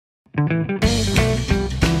Hey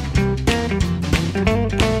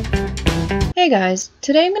guys,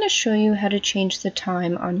 today I'm going to show you how to change the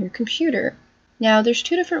time on your computer. Now there's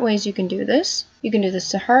two different ways you can do this. You can do this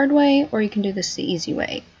the hard way or you can do this the easy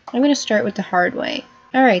way. I'm going to start with the hard way.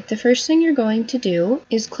 Alright, the first thing you're going to do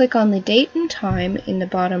is click on the date and time in the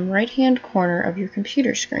bottom right hand corner of your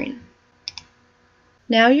computer screen.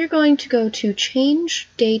 Now you're going to go to Change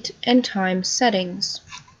Date and Time Settings.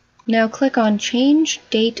 Now click on Change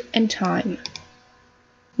Date and Time.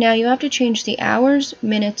 Now you have to change the hours,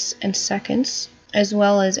 minutes, and seconds, as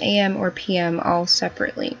well as AM or PM all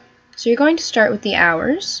separately. So you're going to start with the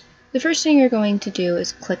hours. The first thing you're going to do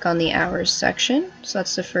is click on the hours section. So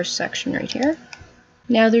that's the first section right here.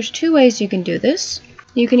 Now there's two ways you can do this.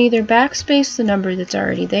 You can either backspace the number that's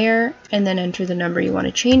already there and then enter the number you want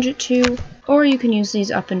to change it to, or you can use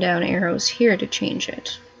these up and down arrows here to change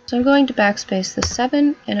it. So I'm going to backspace the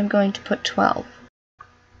 7 and I'm going to put 12.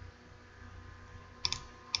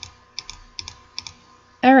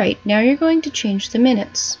 Alright, now you're going to change the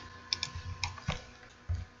minutes.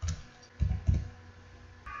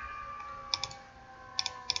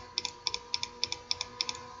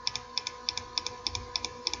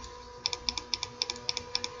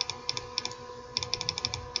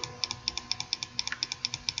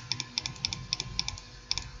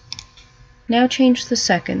 Now change the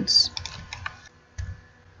seconds.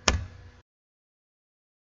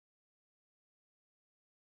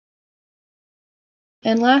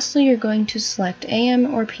 And lastly, you're going to select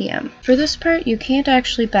AM or PM. For this part, you can't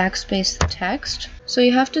actually backspace the text, so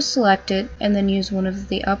you have to select it and then use one of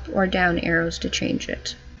the up or down arrows to change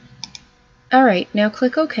it. Alright, now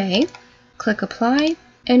click OK, click Apply,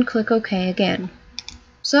 and click OK again.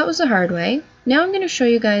 So that was the hard way. Now I'm going to show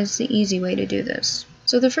you guys the easy way to do this.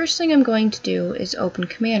 So the first thing I'm going to do is open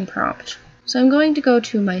Command Prompt. So I'm going to go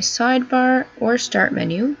to my sidebar or start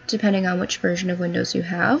menu, depending on which version of Windows you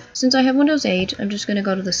have. Since I have Windows 8, I'm just going to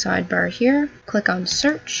go to the sidebar here, click on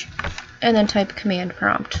Search, and then type Command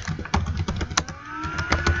Prompt.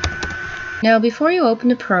 Now before you open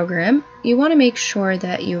the program, you want to make sure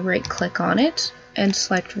that you right-click on it and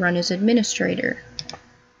select Run as Administrator.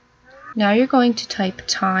 Now you're going to type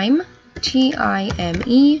time,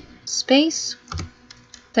 T-I-M-E, space,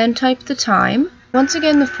 then type the time. Once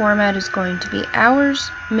again, the format is going to be hours,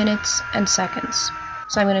 minutes, and seconds.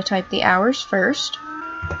 So I'm going to type the hours first,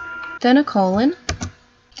 then a colon,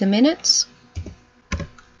 the minutes,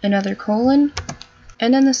 another colon,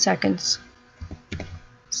 and then the seconds.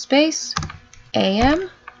 Space, AM,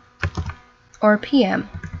 or PM.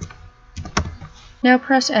 Now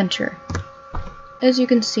press Enter. As you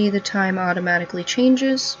can see, the time automatically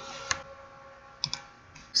changes.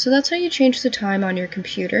 So that's how you change the time on your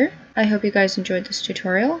computer. I hope you guys enjoyed this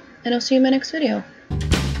tutorial, and I'll see you in my next video.